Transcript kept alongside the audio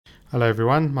Hello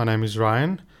everyone, my name is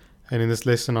Ryan, and in this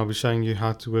lesson I'll be showing you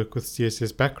how to work with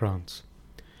CSS backgrounds.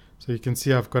 So you can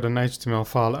see I've got an HTML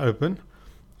file open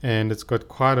and it's got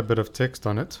quite a bit of text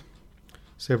on it.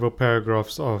 Several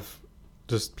paragraphs of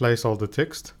just placeholder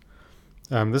text.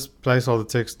 This placeholder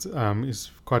text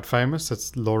is quite famous.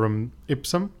 It's lorem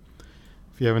ipsum.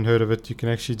 If you haven't heard of it, you can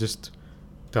actually just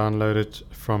download it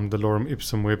from the lorem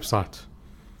ipsum website.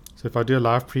 So if I do a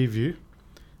live preview,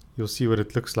 you'll see what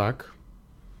it looks like.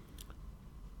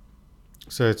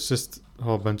 So it's just a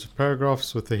whole bunch of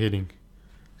paragraphs with a heading.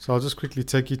 So I'll just quickly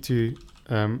take you to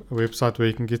a website where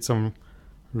you can get some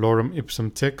lorem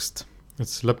ipsum text.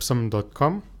 It's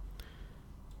lipsum.com,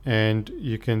 and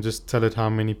you can just tell it how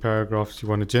many paragraphs you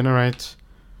want to generate,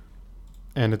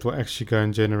 and it will actually go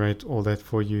and generate all that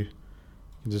for you.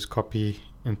 You just copy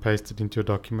and paste it into your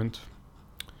document.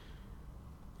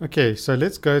 Okay, so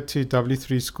let's go to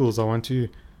W3 Schools. I want to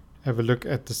have a look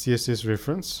at the CSS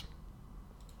reference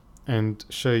and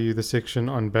show you the section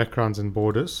on backgrounds and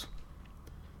borders.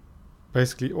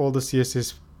 Basically all the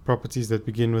CSS properties that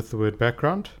begin with the word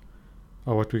background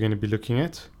are what we're going to be looking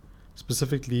at,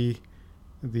 specifically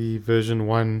the version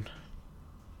 1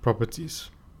 properties.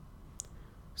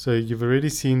 So you've already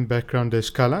seen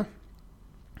background-color.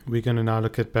 We're going to now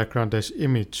look at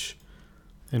background-image,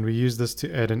 and we use this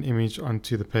to add an image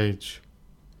onto the page.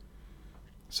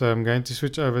 So I'm going to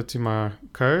switch over to my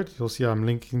code. You'll see I'm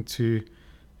linking to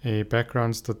a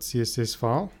backgrounds.css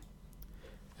file,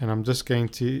 and I'm just going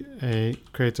to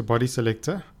create a body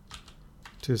selector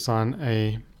to assign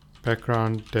a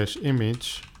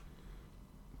background-image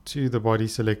to the body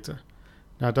selector.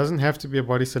 Now it doesn't have to be a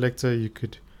body selector. You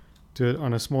could do it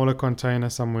on a smaller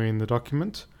container somewhere in the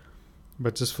document,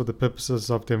 but just for the purposes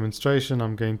of demonstration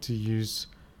I'm going to use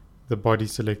the body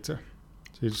selector.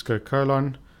 So you just go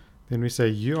colon, then we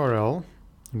say URL,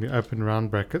 and we open round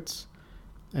brackets,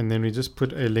 and then we just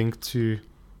put a link to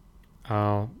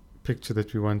our picture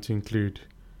that we want to include.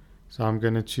 So I'm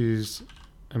going to choose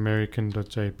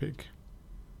American.jpg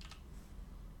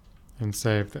and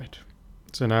save that.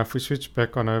 So now if we switch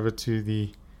back on over to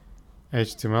the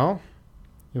HTML,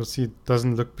 you'll see it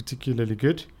doesn't look particularly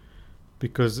good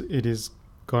because it is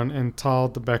gone and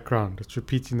tiled the background. It's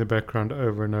repeating the background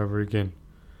over and over again.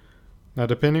 Now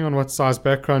depending on what size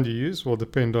background you use will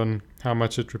depend on how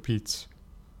much it repeats.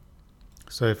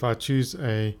 So if I choose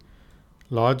a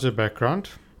larger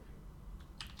background,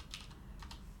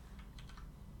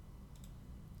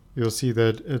 you'll see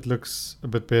that it looks a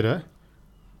bit better.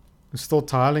 It's still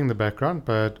tiling the background,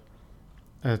 but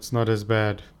it's not as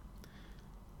bad.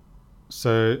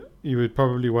 So you would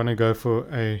probably want to go for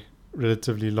a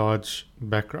relatively large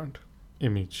background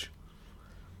image.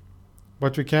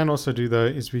 What we can also do though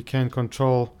is we can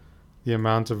control the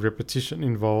amount of repetition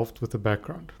involved with the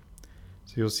background.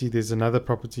 So you'll see there's another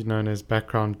property known as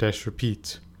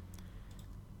background-repeat,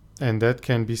 and that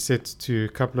can be set to a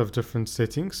couple of different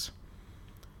settings.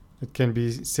 It can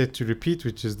be set to repeat,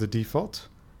 which is the default.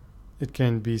 It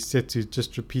can be set to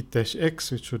just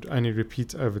repeat-x, which would only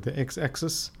repeat over the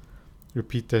x-axis,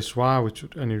 repeat-y, which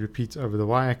would only repeat over the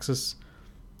y-axis,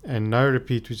 and no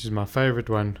repeat, which is my favorite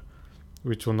one,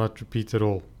 which will not repeat at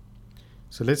all.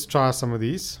 So let's try some of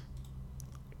these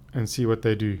and see what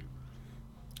they do.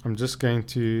 I'm just going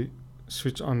to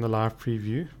switch on the live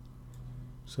preview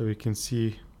so we can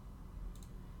see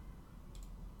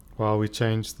while we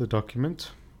change the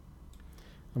document.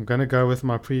 I'm going to go with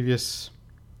my previous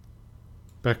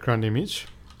background image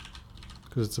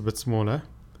because it's a bit smaller.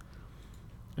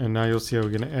 And now you'll see we're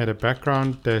going to add a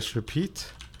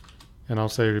background-repeat, and I'll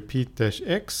say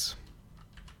repeat-x.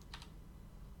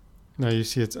 Now you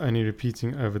see it's only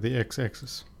repeating over the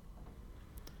x-axis.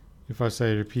 If I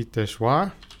say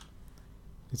repeat-y,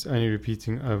 it's only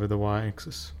repeating over the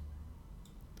y-axis.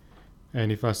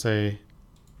 And if I say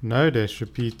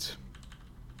no-repeat,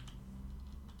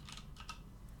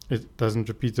 it doesn't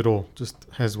repeat at all, just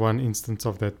has one instance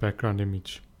of that background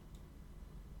image.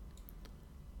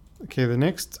 Okay, the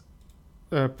next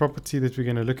property that we're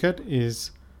going to look at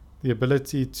is the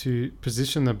ability to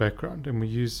position the background, and we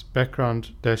use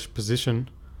background-position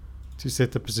to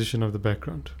set the position of the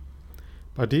background.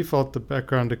 By default, the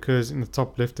background occurs in the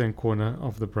top left-hand corner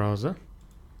of the browser,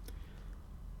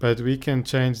 but we can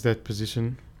change that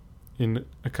position in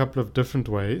a couple of different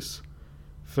ways.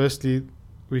 Firstly,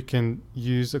 we can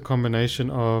use a combination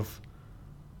of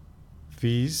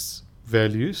these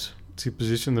values to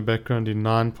position the background in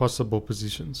 9 possible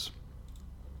positions.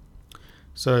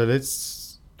 So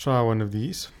let's try one of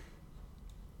these.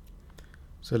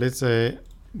 So let's say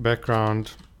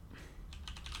background,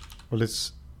 well,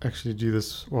 let's actually do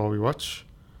this while we watch.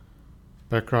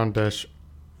 Background dash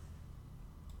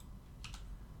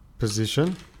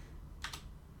position,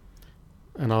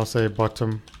 and I'll say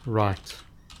bottom right.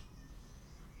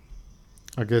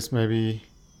 I guess maybe,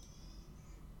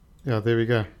 yeah, there we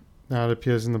go. Now it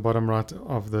appears in the bottom right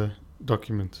of the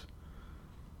document.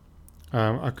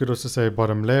 I could also say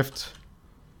bottom left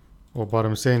or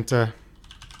bottom center.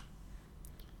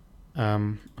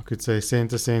 I could say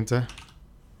center,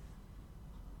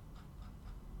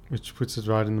 which puts it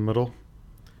right in the middle.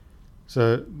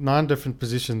 So 9 different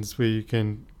positions where you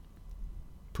can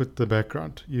put the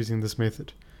background using this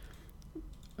method.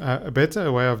 A better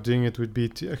way of doing it would be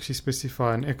to actually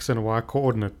specify an X and Y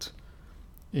coordinate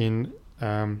in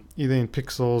either in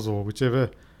pixels or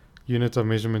whichever unit of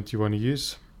measurement you want to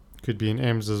use. Could be in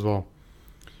ems as well.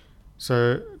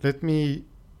 So let me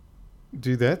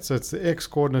do that. So it's the X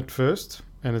coordinate first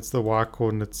and it's the Y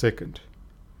coordinate second.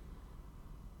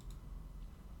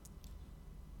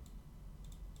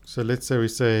 So let's say we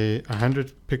say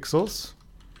 100 pixels,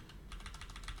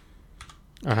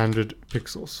 100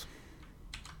 pixels.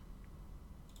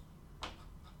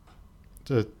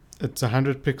 So it's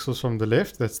 100 pixels from the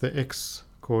left, that's the X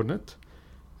coordinate,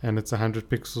 and it's 100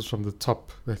 pixels from the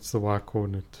top, that's the Y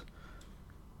coordinate.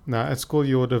 Now at school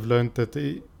you would have learned that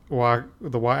the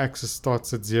Y-axis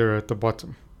starts at 0 at the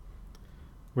bottom,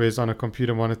 whereas on a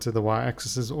computer monitor the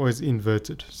Y-axis is always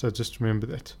inverted, so just remember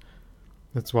that.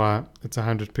 That's why it's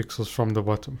 100 pixels from the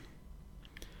bottom.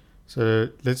 So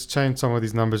let's change some of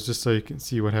these numbers just so you can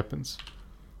see what happens.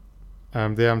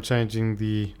 There I'm changing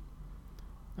the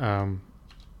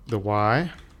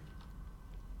Y,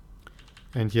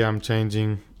 and here I'm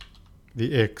changing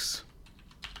the X.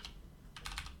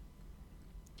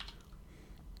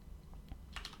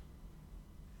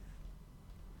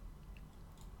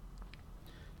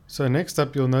 So next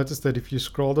up, you'll notice that if you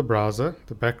scroll the browser,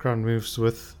 the background moves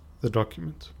with the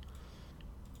document.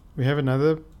 We have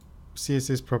another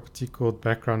CSS property called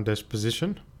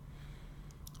background-position.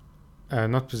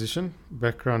 Not position,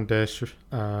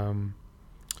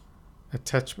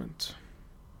 background-attachment.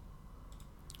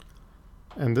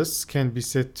 And this can be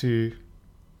set to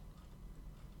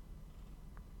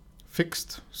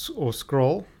fixed or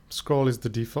scroll. Scroll is the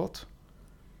default.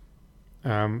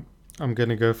 I'm going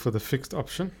to go for the fixed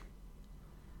option.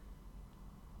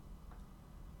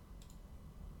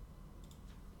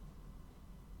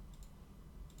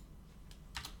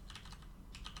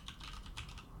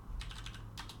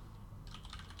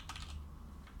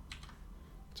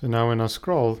 So now when I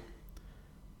scroll,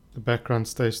 the background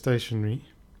stays stationary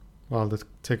while the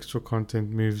textual content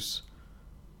moves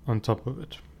on top of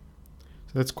it.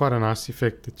 So that's quite a nice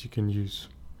effect that you can use.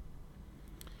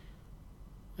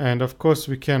 And of course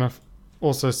we can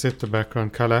also set the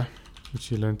background color,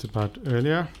 which you learned about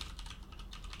earlier.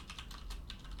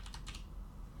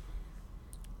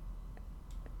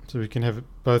 So we can have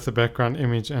both a background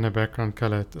image and a background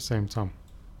color at the same time.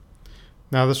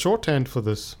 Now the shorthand for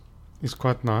this is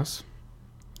quite nice.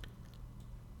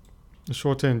 The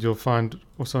shorthand you'll find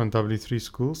also in W3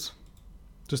 schools,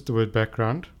 just the word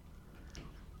background.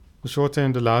 The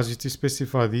shorthand allows you to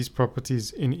specify these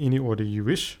properties in any order you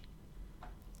wish.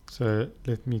 So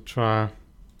let me try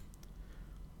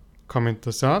comment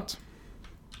this out.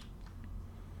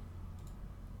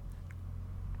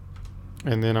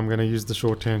 And then I'm going to use the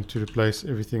shorthand to replace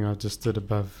everything I just did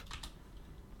above.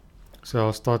 So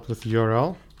I'll start with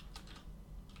URL.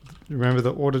 Remember,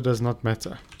 the order does not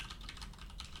matter.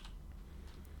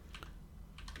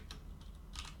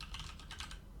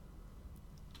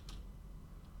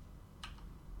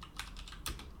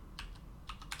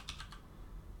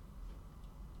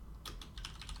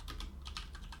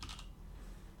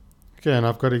 Okay, and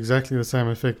I've got exactly the same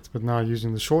effect, but now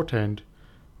using the shorthand,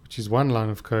 which is one line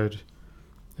of code,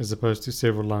 as opposed to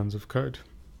several lines of code.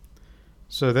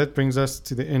 So that brings us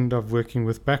to the end of working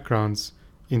with backgrounds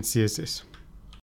in CSS.